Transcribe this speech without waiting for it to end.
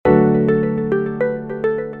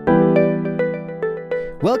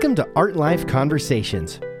Welcome to Art Life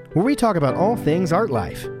Conversations, where we talk about all things art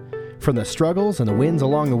life. From the struggles and the wins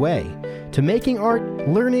along the way, to making art,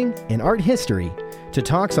 learning, and art history, to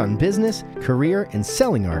talks on business, career, and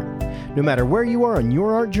selling art. No matter where you are on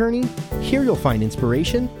your art journey, here you'll find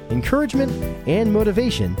inspiration, encouragement, and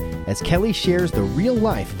motivation as Kelli shares the real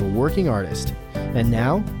life of a working artist. And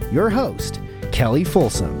now, your host, Kelli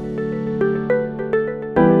Folsom.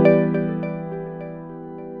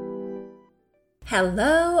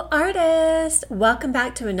 Hello, artists! Welcome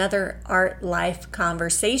back to another Art Life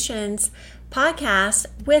Conversations podcast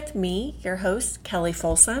with me, your host, Kelli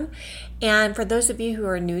Folsom. And for those of you who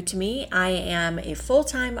are new to me, I am a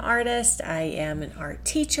full-time artist. I am an art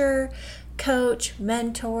teacher, coach,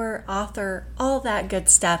 mentor, author, all that good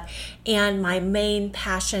stuff. And my main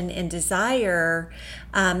passion and desire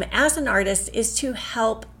as an artist is to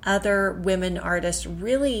help other women artists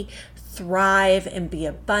really thrive and be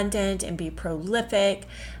abundant and be prolific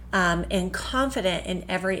and confident in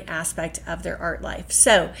every aspect of their art life.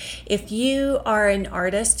 So if you are an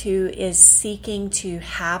artist who is seeking to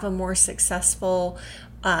have a more successful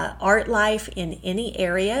art life in any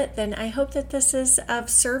area, then I hope that this is of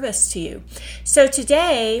service to you. So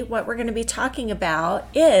today, what we're going to be talking about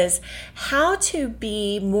is how to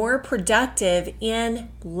be more productive in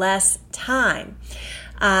less time.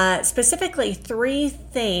 Specifically, three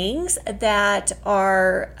things that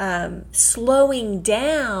are slowing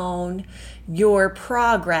down your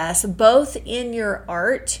progress, both in your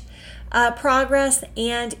art progress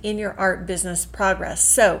and in your art business progress.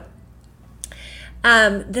 So,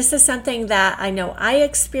 this is something that I know I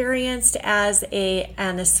experienced as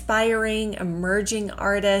an aspiring, emerging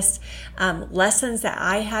artist, lessons that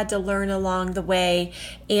I had to learn along the way,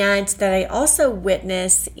 and that I also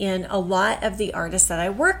witness in a lot of the artists that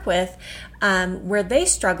I work with, where they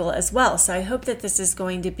struggle as well. So I hope that this is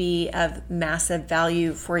going to be of massive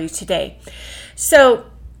value for you today. So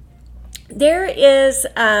there is,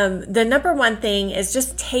 the number one thing is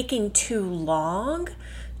just taking too long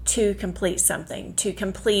to complete something, to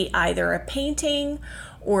complete either a painting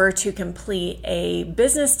or to complete a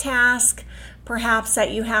business task, perhaps that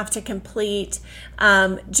you have to complete,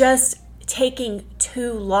 just taking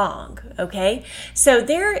too long, okay? So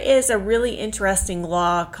there is a really interesting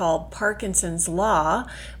law called Parkinson's Law,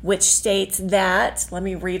 which states that, let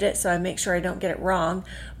me read it so I make sure I don't get it wrong,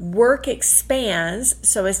 work expands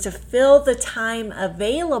so as to fill the time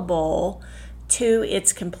available to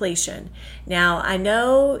its completion. Now, I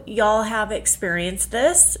know y'all have experienced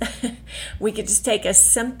this. We could just take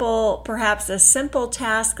perhaps a simple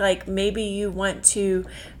task, like maybe you want to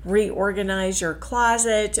reorganize your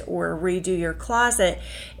closet or redo your closet.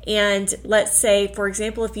 And let's say, for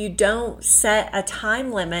example, if you don't set a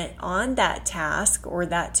time limit on that task or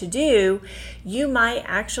that to do, you might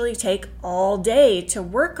actually take all day to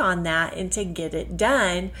work on that and to get it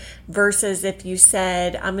done, versus if you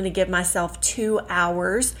said, I'm going to give myself 2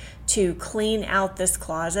 hours to clean out this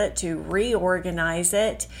closet, to reorganize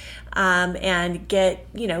it, and get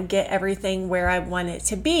everything where I want it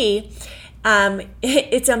to be.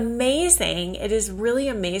 It's amazing. It is really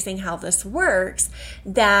amazing how this works,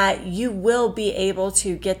 that you will be able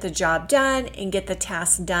to get the job done and get the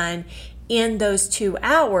task done in those 2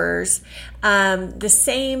 hours, the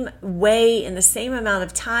same way, in the same amount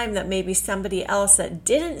of time that maybe somebody else that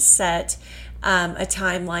didn't set a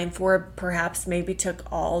timeline for perhaps maybe took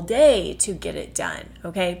all day to get it done.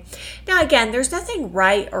 Okay. Now, again, there's nothing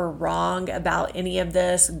right or wrong about any of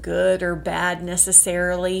this, good or bad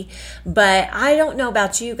necessarily, but I don't know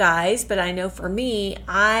about you guys, but I know for me,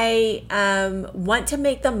 I want to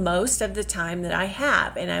make the most of the time that I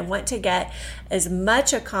have, and I want to get as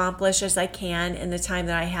much accomplished as I can in the time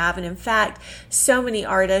that I have. And in fact, so many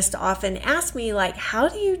artists often ask me, like, how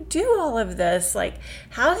do you do all of this? Like,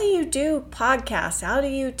 how do you do podcasts? How do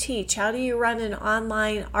you teach? How do you run an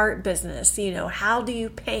online art business? How do you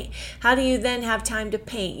paint? How do you then have time to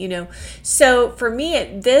paint? So for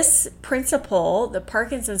me, this principle, the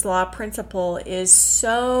Parkinson's Law principle, is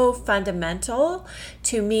so fundamental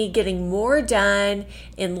to me getting more done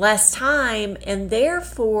in less time, and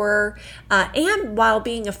therefore, and while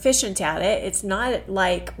being efficient at it. It's not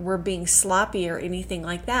like we're being sloppy or anything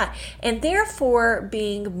like that. And therefore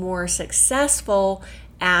being more successful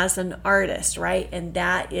as an artist, right? And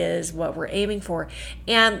that is what we're aiming for.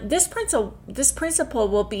 And this principle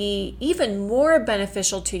will be even more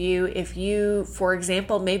beneficial to you if you, for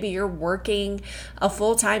example, maybe you're working a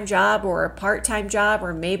full-time job or a part-time job,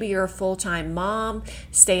 or maybe you're a full-time mom,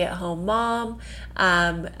 stay-at-home mom.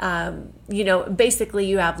 Basically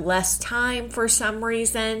you have less time for some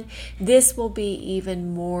reason. This will be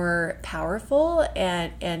even more powerful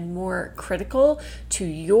and more critical to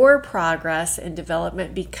your progress and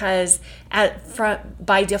development, because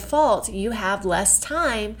by default you have less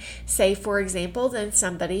time, say for example, than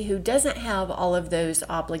somebody who doesn't have all of those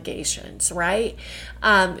obligations, right?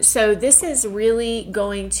 So this is really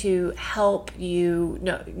going to help you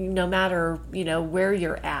no matter where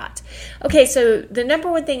you're at. Okay, so the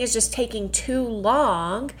number one thing is just taking too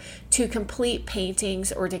long to complete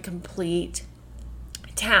paintings or to complete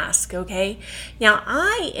task. Okay. Now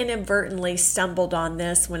I inadvertently stumbled on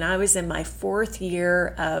this when I was in my 4th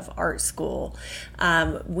year of art school.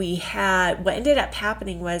 What ended up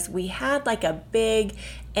happening was we had like a big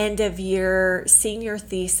end of year senior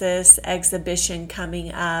thesis exhibition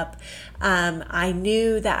coming up. I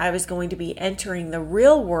knew that I was going to be entering the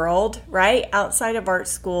real world, right, outside of art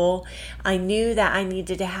school. I knew that I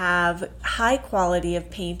needed to have high quality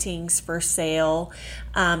of paintings for sale,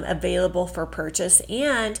 available for purchase,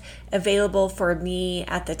 and available for me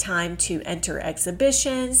at the time to enter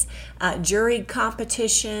exhibitions, juried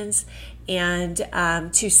competitions, and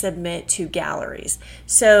to submit to galleries.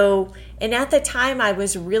 And at the time I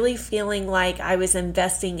was really feeling like I was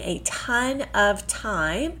investing a ton of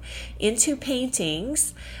time into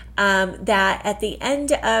paintings, that at the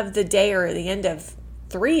end of the day, or the end of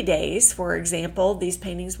 3 days, for example, these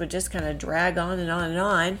paintings would just kind of drag on and on and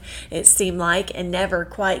on, it seemed like, and never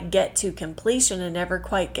quite get to completion and never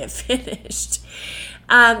quite get finished.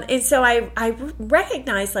 And so I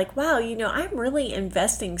recognized, like, wow, I'm really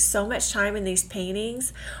investing so much time in these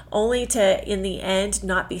paintings only to, in the end,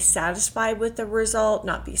 not be satisfied with the result,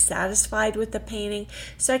 not be satisfied with the painting.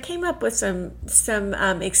 So I came up with some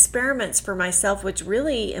experiments for myself, which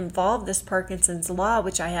really involved this Parkinson's law,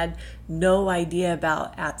 which I had no idea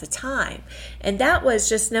about at the time. And that was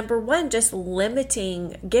just number one, just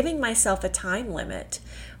giving myself a time limit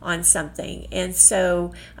on something. And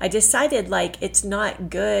so I decided, like, it's not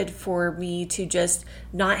good for me to just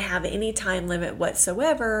not have any time limit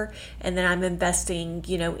whatsoever, and then I'm investing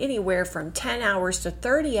anywhere from 10 hours to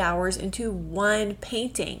 30 hours into one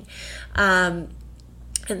painting.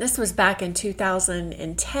 And this was back in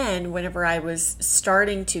 2010, whenever I was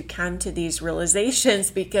starting to come to these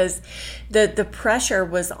realizations, because the pressure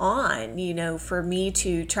was on, for me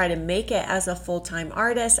to try to make it as a full-time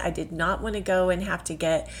artist. I did not want to go and have to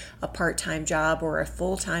get a part-time job or a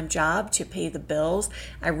full-time job to pay the bills.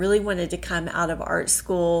 I really wanted to come out of art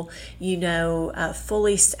school,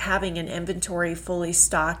 fully having an inventory fully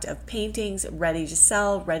stocked of paintings, ready to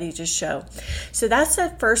sell, ready to show. So that's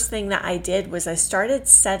the first thing that I did, was I started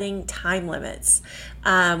setting time limits.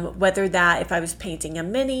 Whether that, if I was painting a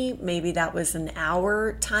mini, maybe that was an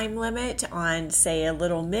hour time limit on, say, a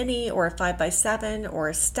little mini or a 5x7 or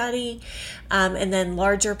a study. And then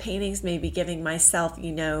larger paintings, maybe giving myself,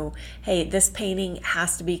 hey, this painting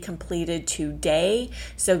has to be completed today.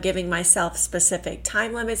 So giving myself specific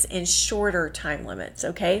time limits and shorter time limits.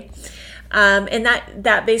 Okay. And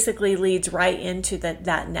that basically leads right into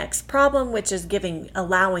that next problem, which is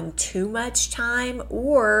allowing too much time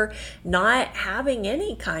or not having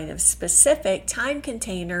any kind of specific time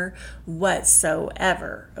container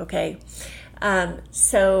whatsoever. Okay.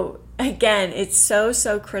 So again, it's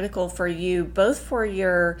so critical for you, both for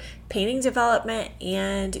your painting development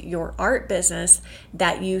and your art business,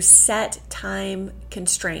 that you set time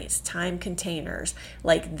constraints, time containers.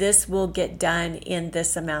 Like, this will get done in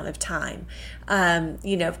this amount of time.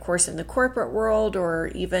 Of course, in the corporate world, or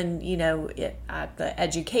even, at the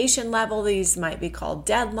education level, these might be called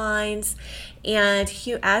deadlines. And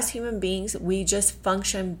as human beings, we just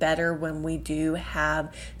function better when we do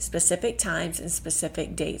have specific times and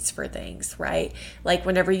specific dates for things, right? Like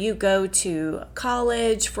whenever you go to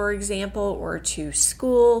college, for example, or to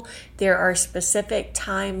school, there are specific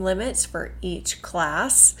time limits for each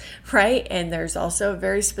class, right? And there's also a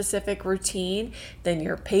very specific routine. Then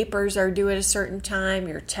your papers are due at a certain time,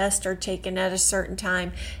 your tests are taken at a certain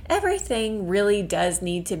time. Everything really does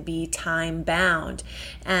need to be time bound.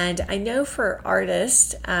 And I know for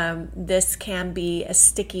artists, this can be a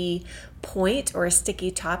sticky point or a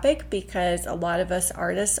sticky topic, because a lot of us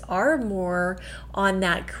artists are more on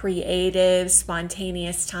that creative,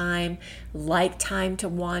 spontaneous time, like time to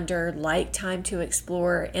wander, like time to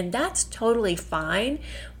explore, and that's totally fine.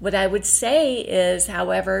 What I would say is,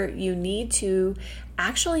 however, you need to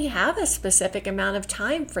actually have a specific amount of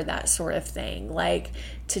time for that sort of thing. Like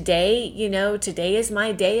today, today is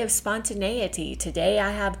my day of spontaneity. Today I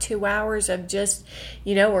have 2 hours of just,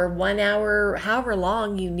 or 1 hour, however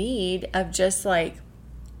long you need, of just like,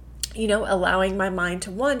 allowing my mind to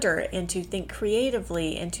wander and to think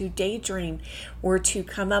creatively and to daydream or to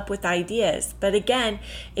come up with ideas. But again,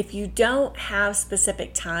 if you don't have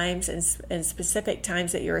specific times and specific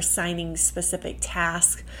times that you're assigning specific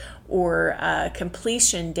tasks or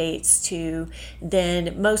completion dates to,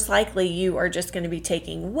 then most likely you are just going to be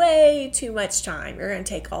taking way too much time. You're going to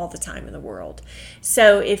take all the time in the world.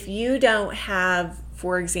 So if you don't have,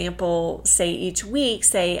 for example, say each week,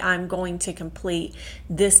 say I'm going to complete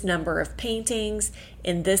this number of paintings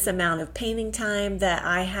in this amount of painting time that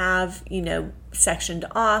I have, sectioned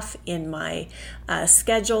off in my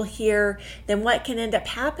schedule here, then what can end up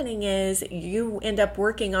happening is you end up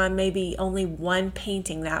working on maybe only one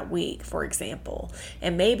painting that week, for example.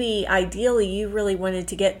 And maybe ideally you really wanted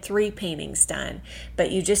to get 3 paintings done, but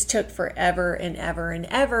you just took forever and ever and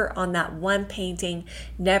ever on that one painting,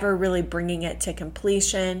 never really bringing it to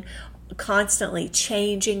completion, constantly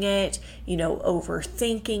changing it,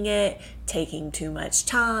 overthinking it, taking too much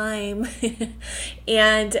time.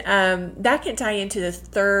 And that can tie into the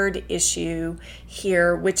third issue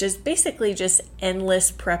here, which is basically just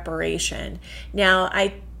endless preparation. Now,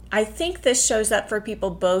 I think this shows up for people,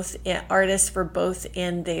 both artists, for both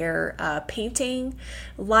in their painting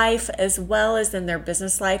life as well as in their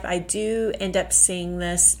business life. I do end up seeing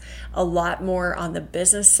this a lot more on the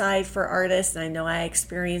business side for artists, and I know I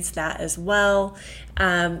experienced that as well.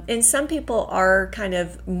 And some people are kind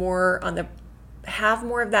of more have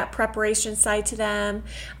more of that preparation side to them.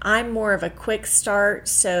 I'm more of a quick start,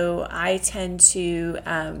 so I tend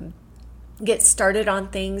to get started on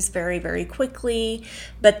things very, very quickly.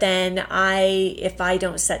 But then if I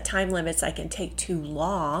don't set time limits, I can take too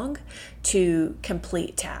long to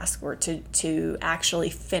complete tasks or to actually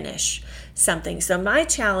finish something. So my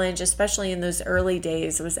challenge, especially in those early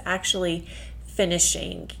days, was actually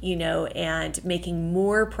finishing, and making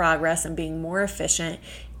more progress and being more efficient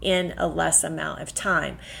in a less amount of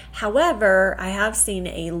time. However, I have seen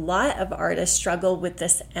a lot of artists struggle with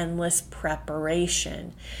this endless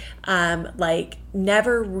preparation, like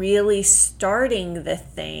never really starting the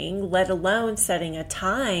thing, let alone setting a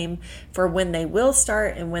time for when they will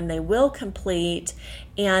start and when they will complete.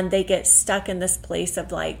 And they get stuck in this place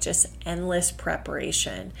of like just endless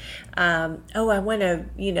preparation. I want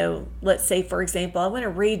to, let's say, for example, I want to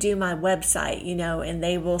redo my website, and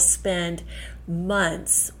they will spend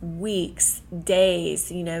months, weeks, days,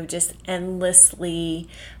 just endlessly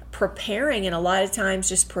preparing, and a lot of times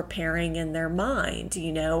just preparing in their mind,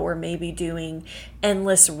 or maybe doing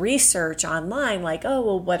endless research online, like,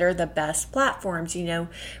 what are the best platforms,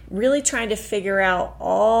 really trying to figure out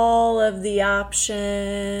all of the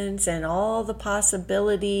options and all the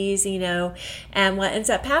possibilities, and what ends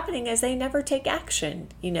up happening is they never take action,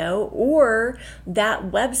 or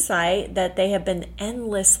that website that they have been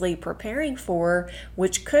endlessly preparing for,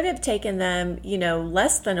 which could have taken them,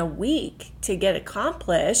 less than a week to get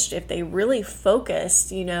accomplished if they really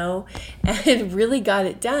focused, and really got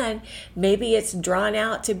it done. Maybe it's drawn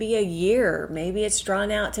out to be a year. Maybe it's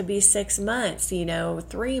drawn out to be 6 months,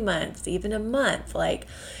 3 months, even a month. Like,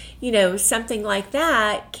 something like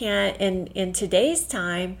that can, in today's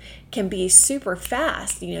time, can be super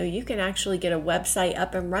fast. You can actually get a website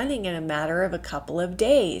up and running in a matter of a couple of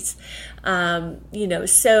days.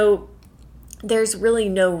 So there's really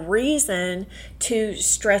no reason to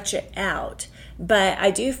stretch it out. But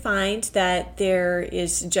I do find that there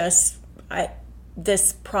is just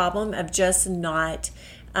this problem of just not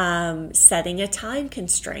setting a time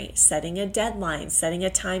constraint, setting a deadline, setting a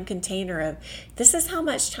time container of this is how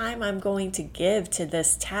much time I'm going to give to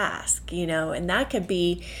this task, and that could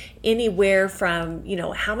be anywhere from,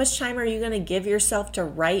 how much time are you going to give yourself to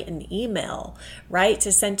write an email, right?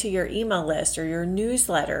 To send to your email list or your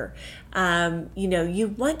newsletter. You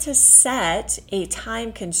want to set a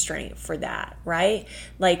time constraint for that, right?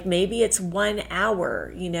 Like maybe it's 1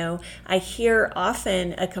 hour, I hear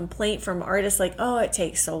often a complaint from artists like, it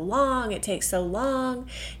takes so long, and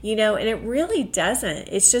it really doesn't.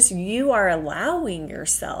 It's just you are allowing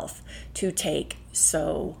yourself to take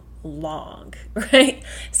so long, right?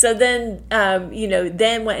 So then,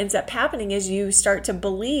 then what ends up happening is you start to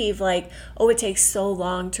believe like, oh, it takes so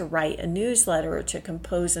long to write a newsletter or to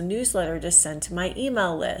compose a newsletter to send to my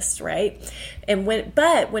email list, right?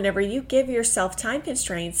 But whenever you give yourself time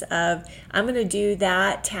constraints of, I'm going to do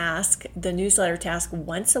that task, the newsletter task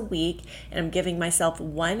once a week, and I'm giving myself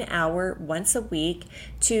 1 hour once a week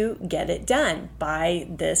to get it done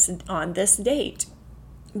on this date.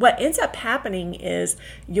 What ends up happening is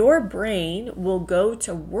your brain will go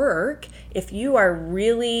to work if you are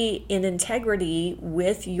really in integrity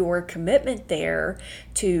with your commitment there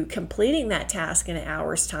to completing that task in an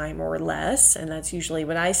hour's time or less. And that's usually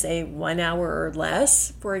what I say, 1 hour or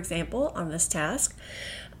less, for example, on this task.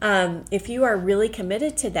 If you are really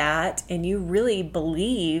committed to that and you really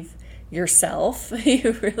believe yourself,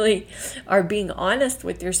 you really are being honest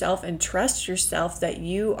with yourself and trust yourself that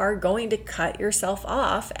you are going to cut yourself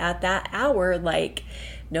off at that hour, like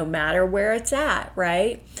no matter where it's at,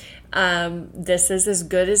 right? This is as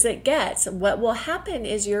good as it gets. What will happen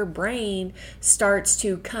is your brain starts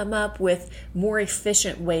to come up with more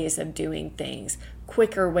efficient ways of doing things,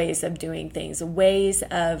 quicker ways of doing things, ways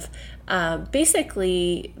of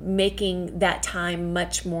basically making that time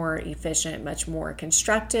much more efficient, much more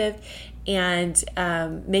constructive, and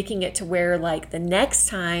making it to where like the next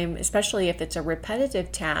time, especially if it's a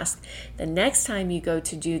repetitive task, the next time you go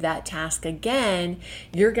to do that task again,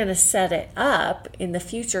 you're going to set it up in the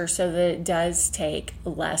future so that it does take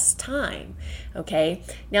less time. Okay,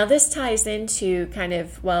 now this ties into kind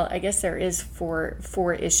of, well, I guess there is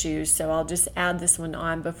four issues, so I'll just add this one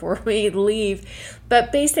on before we leave.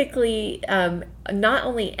 But basically, not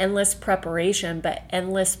only endless preparation, but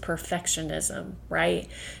endless perfectionism, right?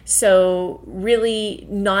 So really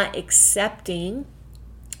not accepting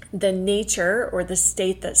the nature or the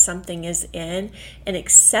state that something is in and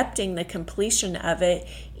accepting the completion of it,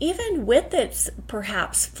 even with its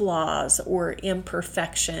perhaps flaws or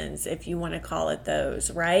imperfections, if you want to call it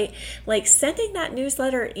those, right? Like sending that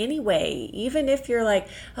newsletter anyway, even if you're like,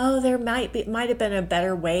 oh, there might have been a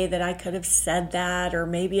better way that I could have said that, or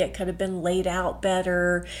maybe it could have been laid out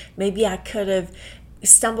better. Maybe I could have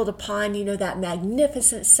stumbled upon, that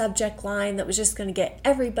magnificent subject line that was just going to get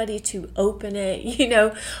everybody to open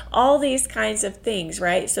it, all these kinds of things,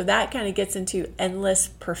 right? So that kind of gets into endlessly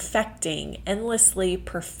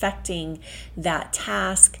perfecting that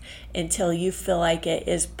task until you feel like it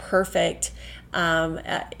is perfect. And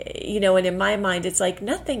in my mind, it's like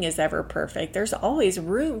nothing is ever perfect. There's always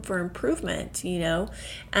room for improvement,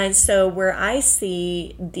 and so where I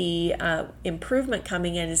see the improvement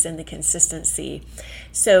coming in is in the consistency.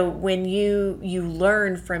 So when you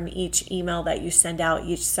learn from each email that you send out,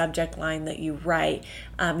 each subject line that you write,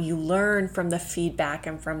 you learn from the feedback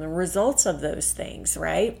and from the results of those things,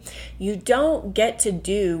 right? You don't get to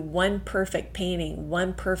do one perfect painting,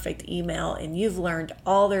 one perfect email, and you've learned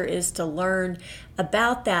all there is to learn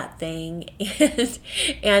about that thing,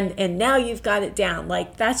 and now you've got it down.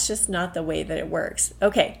 Like, that's just not the way that it works.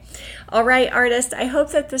 Okay. All right, artists, I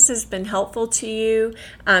hope that this has been helpful to you.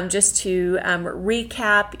 Just to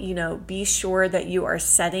recap, be sure that you are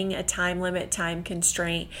setting a time limit, time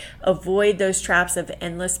constraint. Avoid those traps of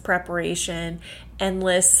endless preparation,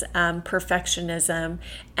 endless perfectionism,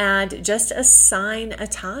 and just assign a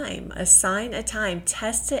time,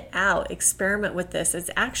 test it out, experiment with this.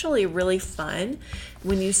 It's actually really fun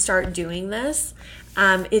when you start doing this.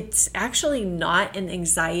 It's actually not an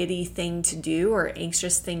anxiety thing to do or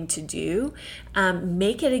anxious thing to do.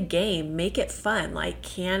 Make it a game, make it fun. Like,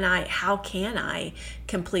 how can I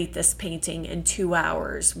complete this painting in 2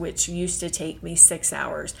 hours, which used to take me 6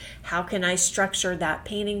 hours? How can I structure that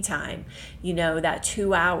painting time, that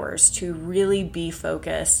 2 hours to really be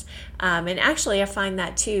focused? And actually I find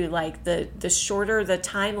that too, like the shorter the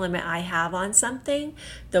time limit I have on something,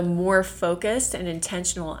 the more focused and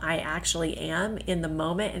intentional I actually am in the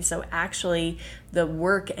moment. And so actually the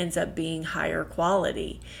work ends up being higher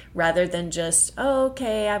quality rather than just, oh,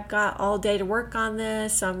 okay, I've got all day to work on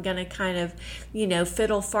this, so I'm going to kind of,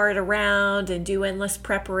 fiddle fart around and do endless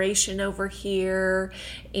preparation over here.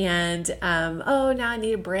 And, now I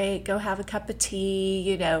need a break, go have a cup of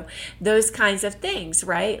tea, those kinds of things,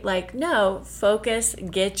 right? Like, no, focus,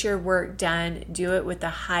 get your work done, do it with the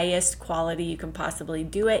highest quality you can possibly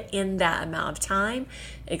do it in that amount of time,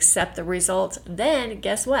 accept the results. Then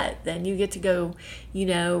guess what? Then you get to go,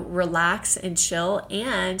 relax and chill.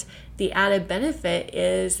 And the added benefit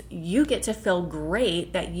is you get to feel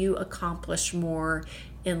great that you accomplish more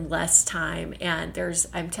in less time. And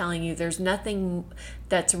I'm telling you, there's nothing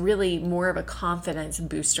that's really more of a confidence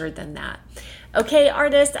booster than that. Okay,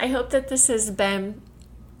 artists, I hope that this has been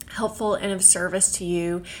helpful and of service to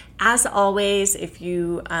you. As always, if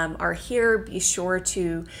you are here, be sure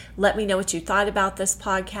to let me know what you thought about this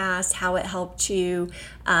podcast, how it helped you,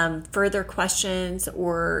 further questions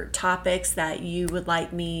or topics that you would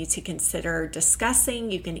like me to consider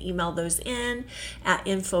discussing. You can email those in at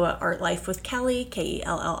info@artlifewithkelli,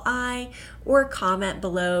 Kelli, or comment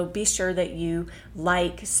below. Be sure that you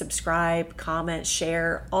like, subscribe, comment,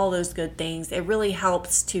 share, all those good things. It really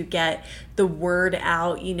helps to get the word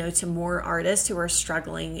out, to more artists who are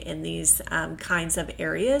struggling in these kinds of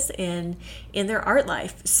areas in their art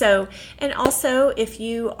life. So, and also if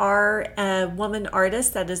you are a woman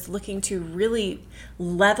artist that is looking to really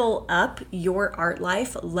level up your art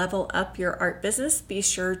life, level up your art business, be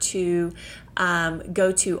sure to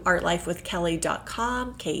go to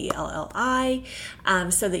artlifewithkelli.com, Kelli,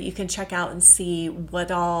 so that you can check out and see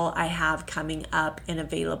what all I have coming up and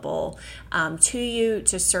available to you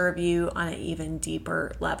to serve you on an even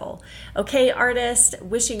deeper level. Okay, artists,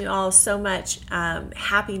 wishing you all so much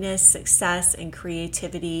happiness, success, and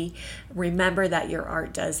creativity. Remember that your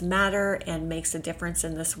art does matter and makes a difference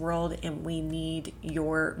in this world, and we need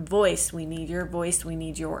your voice. We need your voice. We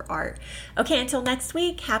need your art. Okay, until next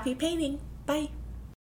week, happy painting. Bye.